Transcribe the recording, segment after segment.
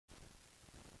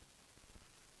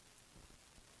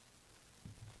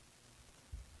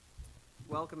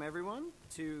Welcome everyone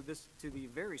to the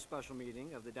very special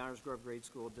meeting of the Downers Grove Grade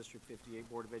School District 58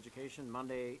 Board of Education,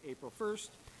 Monday, April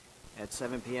 1st at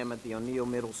 7 p.m. at the O'Neill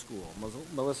Middle School.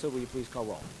 Melissa, will you please call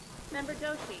roll? Member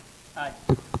Doshi. Aye.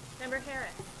 Member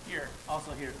Harris. Here.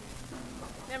 Also here.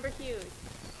 Member Hughes.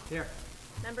 Here.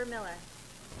 Member Miller.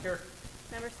 Here.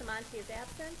 Member Samanti is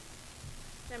absent.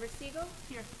 Member Siegel.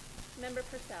 Here. Member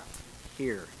Purcell.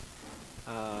 Here.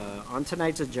 On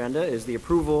tonight's agenda is the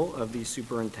approval of the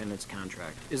superintendent's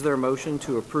contract. Is there a motion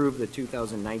to approve the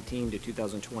 2019 to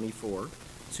 2024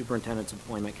 superintendent's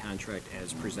employment contract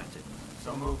as presented?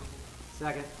 So moved.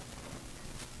 Second.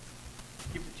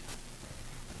 Keep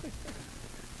it.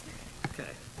 Okay.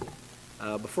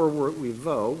 Before we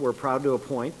vote, we're proud to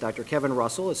appoint Dr. Kevin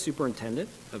Russell as superintendent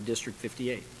of District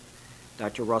 58.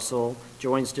 Dr. Russell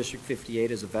joins District 58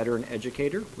 as a veteran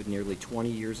educator with nearly 20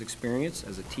 years' experience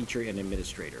as a teacher and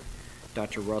administrator.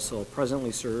 Dr. Russell presently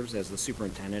serves as the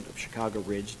superintendent of Chicago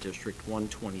Ridge District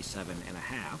 127 and a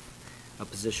half, a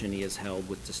position he has held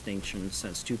with distinction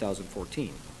since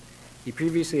 2014. He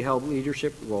previously held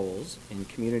leadership roles in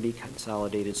Community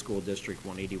Consolidated School District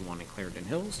 181 in Clarendon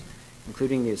Hills,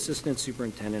 including the assistant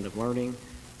superintendent of learning,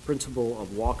 principal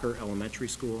of Walker Elementary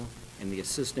School, and the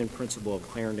assistant principal of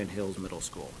Clarendon Hills Middle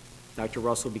School. Dr.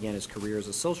 Russell began his career as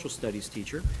a social studies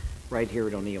teacher right here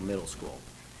at O'Neill Middle School,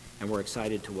 and we're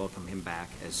excited to welcome him back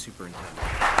as superintendent.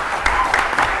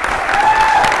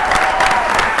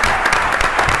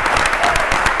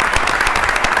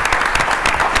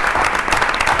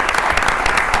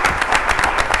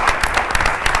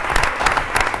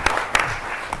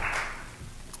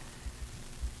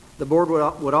 The board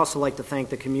would also like to thank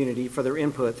the community for their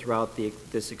input throughout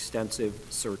this extensive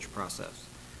search process.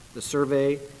 The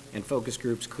survey and focus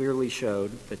groups clearly showed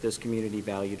that this community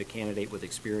valued a candidate with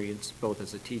experience both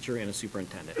as a teacher and a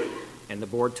superintendent, and the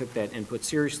board took that input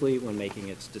seriously when making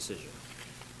its decision.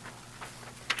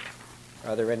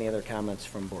 Are there any other comments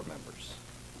from board members?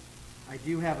 I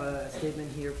do have a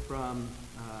statement here from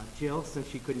Jill, since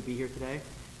she couldn't be here today.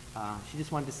 She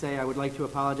just wanted to say, I would like to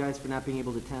apologize for not being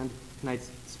able to attend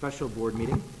tonight's special board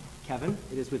meeting. Kevin,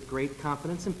 it is with great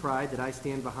confidence and pride that I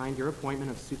stand behind your appointment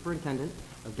of superintendent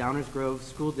of Downers Grove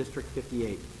School District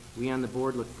 58. We on the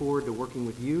board look forward to working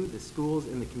with you, the schools,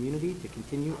 and the community to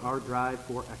continue our drive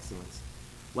for excellence.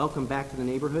 Welcome back to the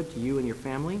neighborhood to you and your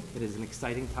family. It is an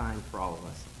exciting time for all of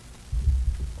us.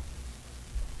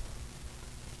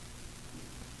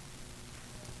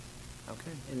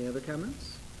 Okay, any other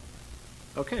comments?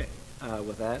 Okay,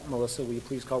 with that, Melissa, will you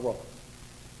please call roll?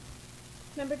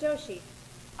 Member Doshi.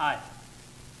 Aye.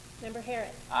 Member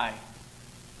Harris. Aye.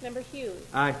 Member Hughes.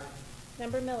 Aye.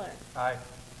 Member Miller. Aye.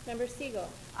 Member Siegel.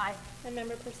 Aye. And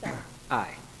Member Purcell.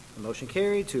 Aye. The motion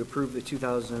carried to approve the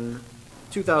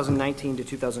 2019 to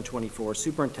 2024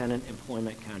 superintendent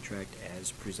employment contract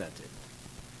as presented.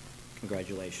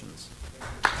 Congratulations.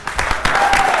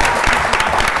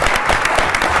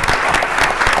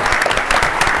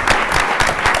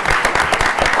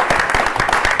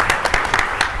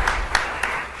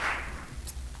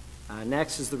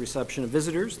 Next is the reception of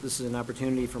visitors. This is an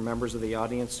opportunity for members of the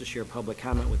audience to share public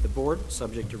comment with the board,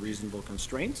 subject to reasonable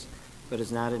constraints, but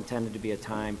is not intended to be a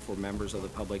time for members of the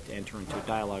public to enter into a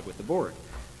dialogue with the board.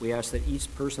 We ask that each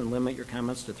person limit your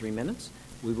comments to 3 minutes.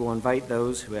 We will invite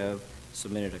those who have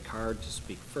submitted a card to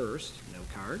speak first. No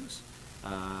cards.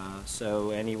 So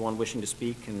anyone wishing to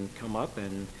speak can come up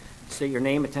and state your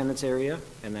name, attendance area,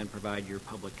 and then provide your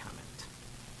public comment.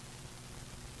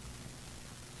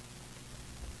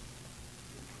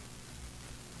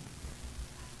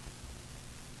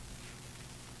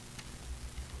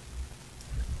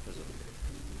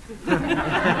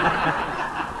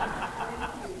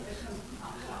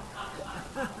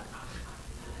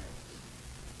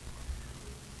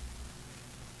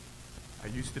 I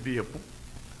used to be a. Is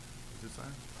this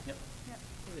on? Yep.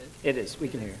 It is. We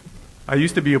can hear. I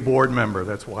used to be a board member.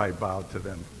 That's why I bowed to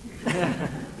them.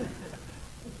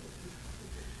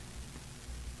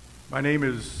 My name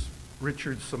is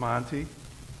Richard Samanti.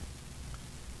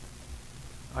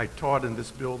 I taught in this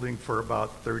building for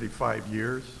about 35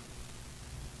 years.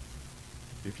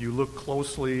 If you look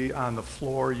closely on the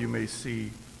floor, you may see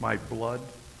my blood,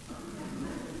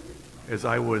 as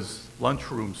I was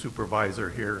lunchroom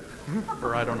supervisor here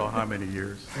for I don't know how many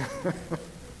years.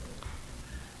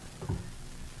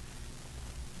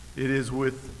 It is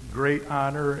with great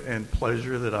honor and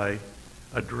pleasure that I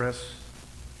address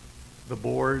the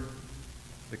board,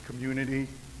 the community,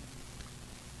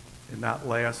 and not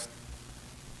last,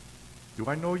 do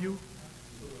I know you?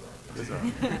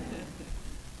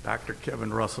 Dr.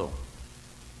 Kevin Russell.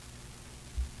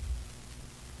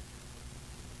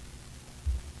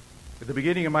 At the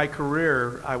beginning of my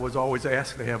career, I was always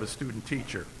asked to have a student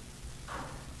teacher.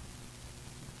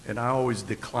 And I always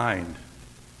declined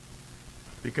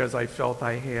because I felt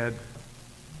I had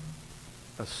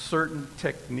a certain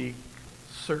technique,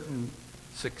 certain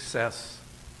success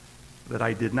that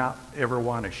I did not ever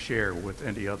want to share with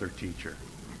any other teacher.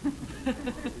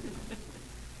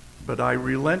 But I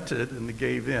relented and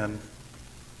gave in.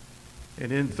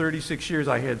 And in 36 years,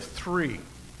 I had 3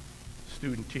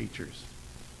 student teachers.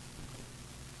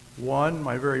 One,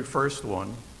 my very first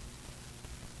one,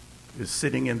 is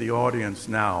sitting in the audience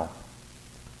now,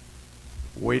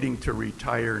 waiting to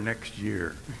retire next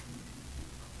year,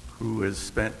 who has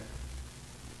spent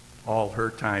all her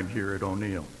time here at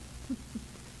O'Neill.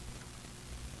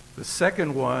 The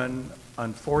second one,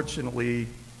 unfortunately,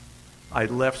 I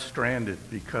left stranded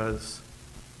because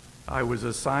I was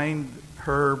assigned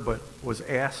her but was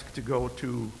asked to go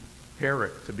to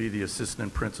Herrick to be the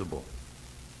assistant principal.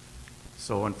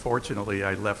 So unfortunately,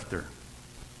 I left her.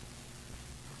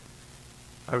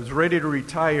 I was ready to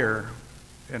retire,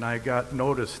 and I got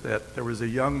notice that there was a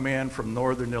young man from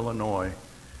Northern Illinois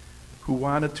who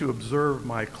wanted to observe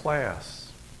my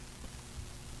class.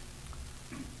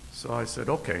 So I said,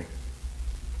 okay.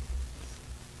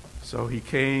 So he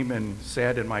came and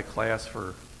sat in my class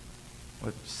for,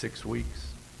 6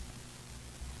 weeks,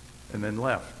 and then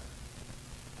left.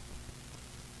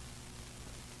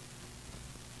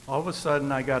 All of a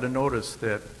sudden, I got a notice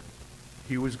that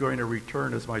he was going to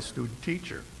return as my student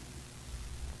teacher.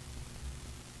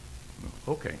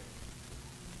 Okay.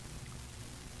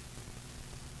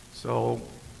 So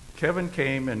Kevin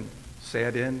came and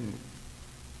sat in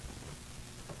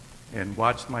and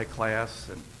watched my class,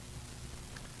 and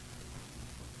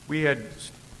we had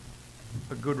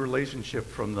a good relationship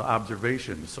from the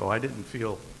observation, so I didn't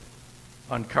feel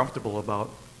uncomfortable about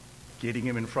getting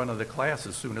him in front of the class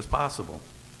as soon as possible.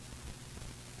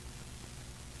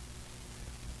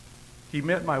 He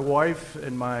met my wife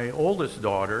and my oldest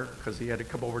daughter because he had to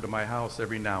come over to my house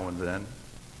every now and then.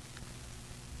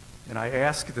 And I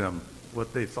asked them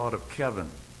what they thought of Kevin.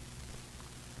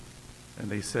 And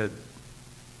they said,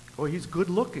 "Oh, he's good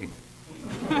looking."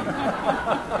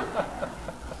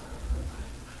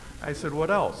 I said, "What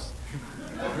else?"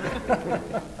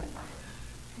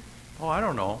 "Oh, I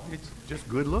don't know. It's just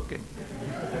good looking."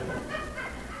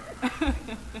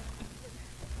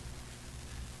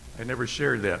 I never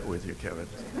shared that with you, Kevin.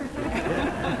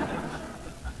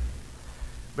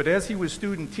 But as he was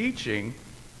student teaching,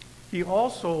 he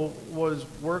also was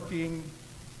working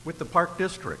with the Park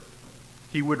District.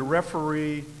 He would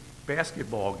referee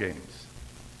basketball games.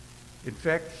 In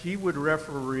fact, he would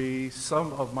referee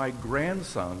some of my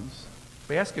grandsons'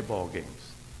 basketball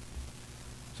games.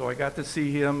 So I got to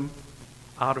see him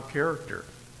out of character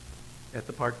at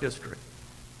the Park District.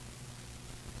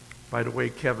 By the way,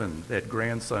 Kevin, that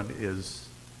grandson is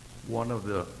one of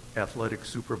the athletic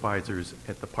supervisors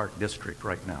at the Park District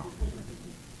right now.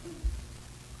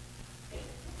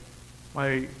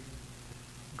 My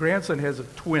grandson has a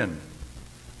twin,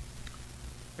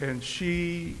 and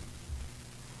she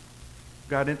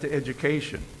got into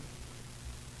education.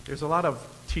 There's a lot of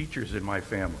teachers in my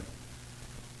family,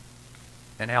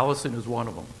 and Allison is one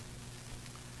of them.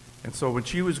 And so when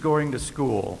she was going to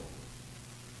school,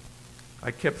 I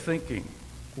kept thinking,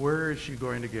 where is she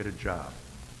going to get a job?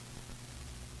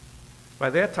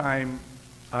 By that time,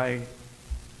 I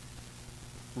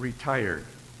retired.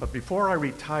 But before I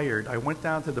retired, I went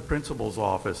down to the principal's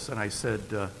office and I said,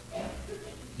 "Do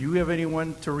you have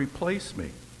anyone to replace me?"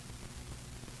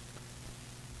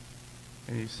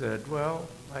 And he said, "Well,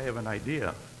 I have an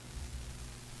idea."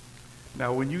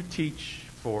 Now, when you teach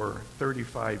for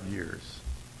 35 years,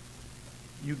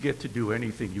 you get to do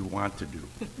anything you want to do.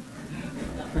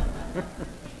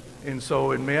 And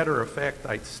so, in matter of fact,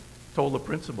 I told the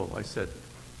principal, I said,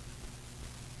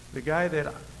 "The guy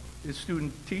that is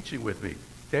student teaching with me,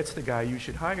 that's the guy you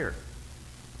should hire.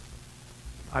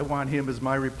 I want him as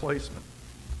my replacement."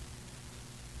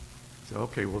 He said,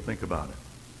 "Okay, we'll think about it."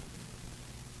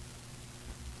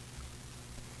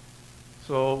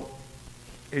 So,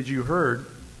 as you heard,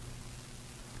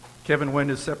 Kevin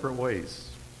went his separate ways.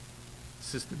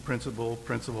 Assistant principal,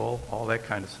 principal, all that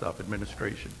kind of stuff,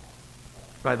 administration.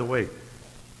 By the way,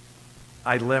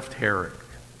 I left Herrick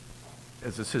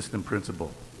as assistant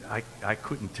principal. I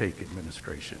couldn't take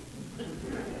administration.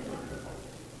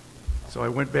 So I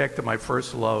went back to my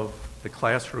first love, the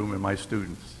classroom and my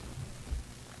students.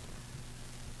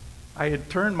 I had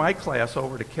turned my class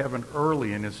over to Kevin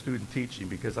early in his student teaching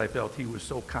because I felt he was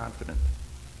so confident.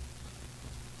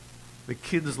 The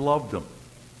kids loved him.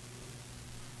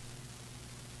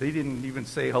 They didn't even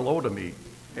say hello to me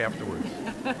afterwards.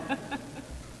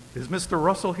 Is Mr.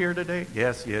 Russell here today?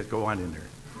 Yes, yes, go on in there.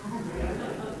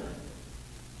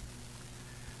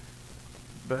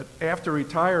 But after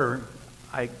retiring,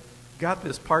 I got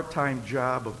this part-time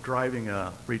job of driving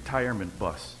a retirement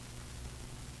bus.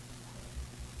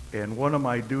 And one of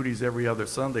my duties every other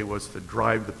Sunday was to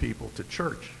drive the people to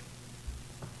church.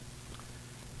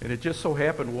 And it just so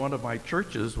happened one of my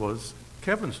churches was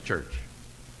Kevin's church.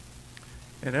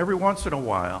 And every once in a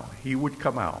while, he would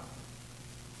come out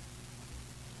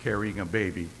carrying a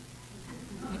baby.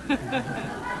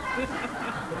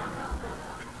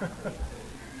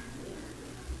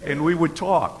 And we would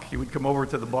talk. He would come over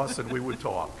to the bus and we would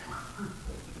talk.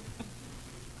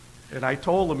 And I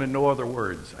told him in no other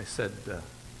words, I said,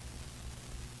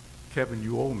 Kevin,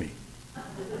 you owe me.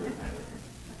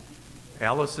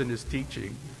 Allison is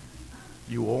teaching.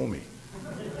 You owe me.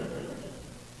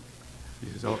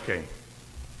 He says, okay.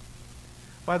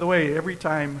 By the way, every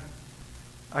time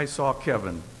I saw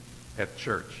Kevin at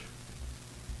church,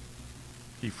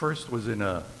 he first was in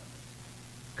a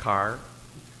car,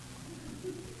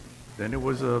 then it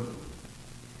was a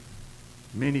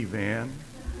minivan,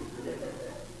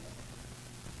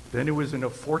 then it was in a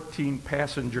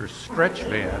 14-passenger stretch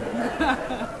van.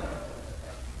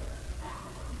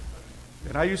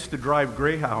 And I used to drive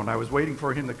Greyhound. I was waiting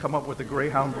for him to come up with a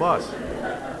Greyhound bus.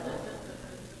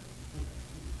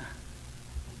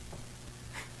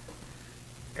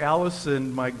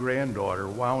 Allison, my granddaughter,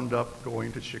 wound up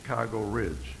going to Chicago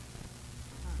Ridge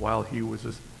while he was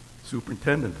a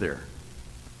superintendent there.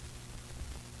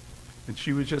 And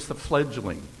she was just a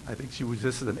fledgling. I think she was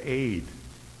just an aide.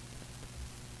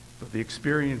 But the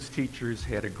experienced teachers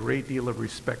had a great deal of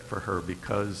respect for her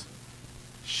because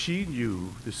she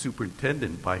knew the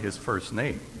superintendent by his first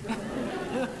name.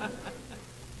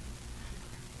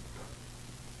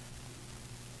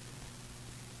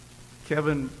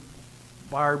 Kevin,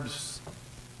 Barb's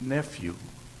nephew,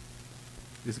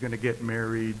 is going to get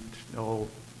married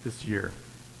this year.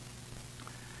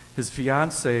 His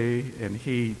fiance and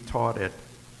he taught at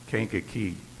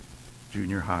Kankakee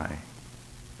Junior High.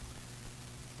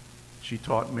 She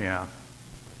taught math.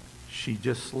 She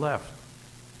just left.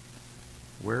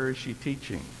 Where is she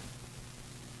teaching?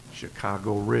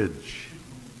 Chicago Ridge.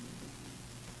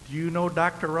 Do you know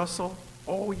Dr. Russell?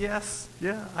 Oh, yes.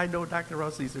 Yeah, I know Dr.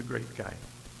 Russell. He's a great guy.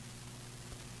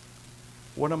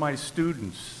 One of my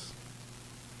students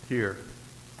here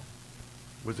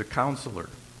was a counselor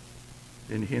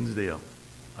in Hinsdale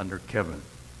under Kevin.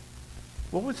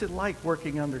 What was it like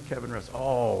working under Kevin Russell?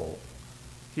 Oh,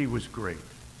 he was great.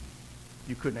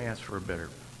 You couldn't ask for a better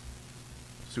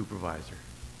supervisor.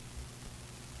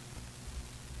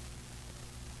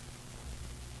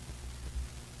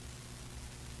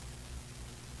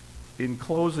 In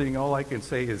closing, all I can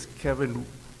say is, Kevin,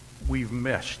 we've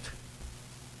meshed.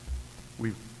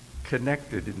 We've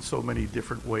connected in so many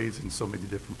different ways in so many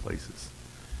different places.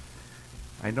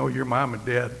 I know your mom and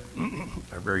dad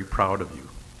are very proud of you.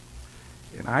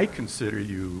 And I consider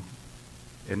you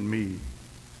and me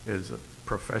as a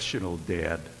professional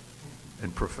dad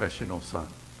and professional son.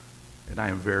 And I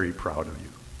am very proud of you.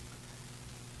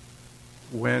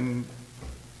 When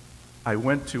I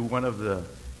went to one of the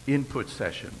input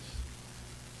sessions,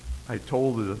 I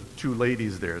told the two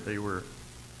ladies there, they were,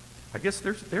 I guess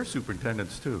they're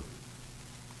superintendents too.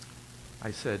 I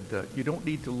said, you don't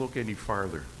need to look any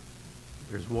farther.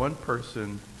 There's one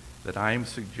person that I'm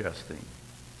suggesting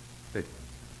that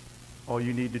all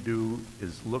you need to do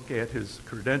is look at his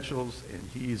credentials and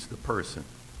he's the person.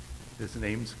 His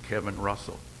name's Kevin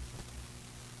Russell.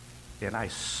 And I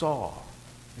saw,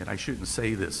 and I shouldn't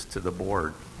say this to the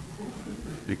board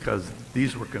because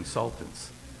these were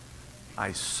consultants,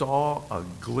 I saw a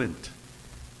glint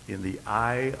in the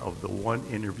eye of the one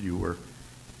interviewer,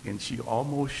 and she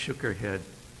almost shook her head.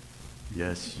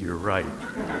 Yes, you're right.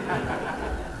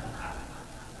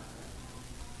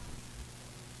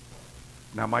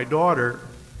 Now, my daughter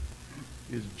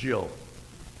is Jill.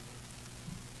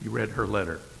 You read her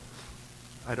letter.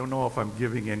 I don't know if I'm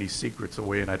giving any secrets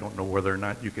away, and I don't know whether or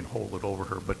not you can hold it over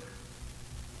her, but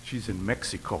she's in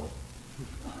Mexico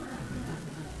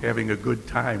having a good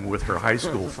time with her high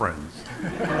school friends.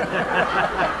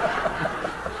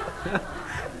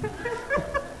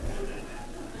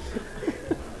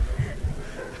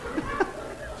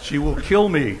 She will kill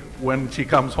me when she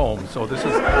comes home, so this is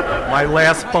my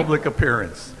last public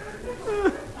appearance.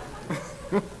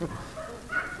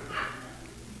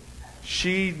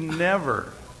 She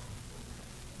never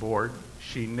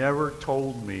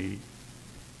told me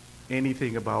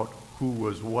anything about who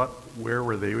was what, where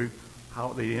were they,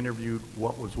 how they interviewed,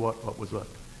 what was what was what.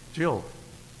 Jill,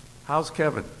 How's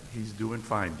Kevin? He's doing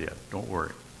fine, Dad. Don't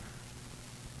worry.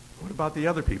 What about the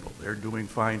other people? They're doing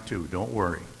fine too. Don't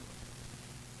worry.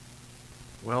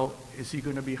 Well, is he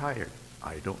going to be hired?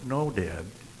 I don't know, Dad.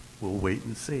 We'll wait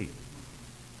and see.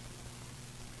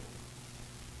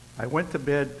 I went to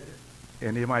bed,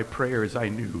 and in my prayers, I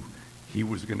knew he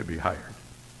was going to be hired.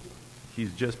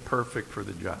 He's just perfect for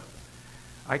the job.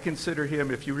 I consider him,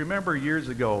 if you remember years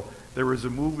ago, there was a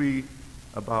movie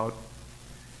about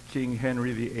King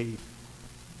Henry VIII,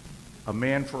 A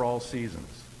Man for All Seasons.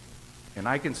 And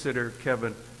I consider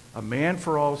Kevin a man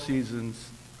for all seasons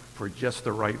for just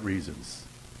the right reasons.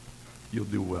 You'll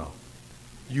do well.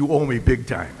 You owe me big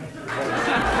time.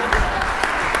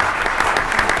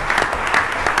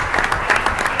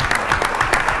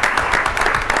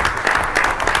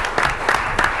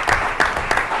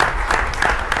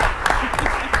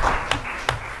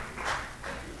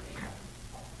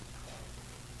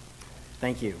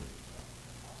 Thank you.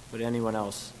 Would anyone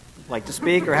else like to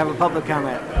speak or have a public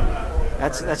comment?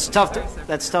 That's tough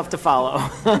to follow.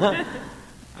 All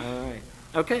right.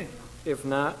 Okay. If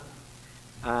not,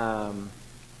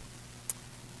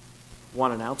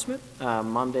 one announcement.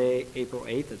 Monday, April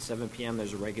 8th at 7 p.m.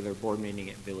 there's a regular board meeting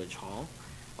at Village Hall.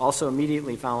 Also,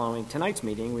 immediately following tonight's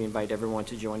meeting, we invite everyone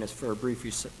to join us for a brief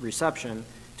reception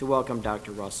to welcome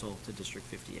Dr. Russell to District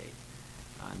 58.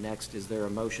 Next, is there a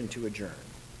motion to adjourn?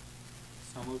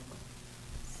 So moved.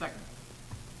 Second.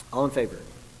 All in favor?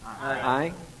 Aye.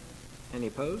 Aye. Any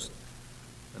opposed?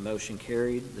 The motion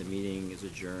carried. The meeting is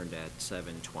adjourned at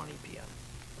 7:20 p.m.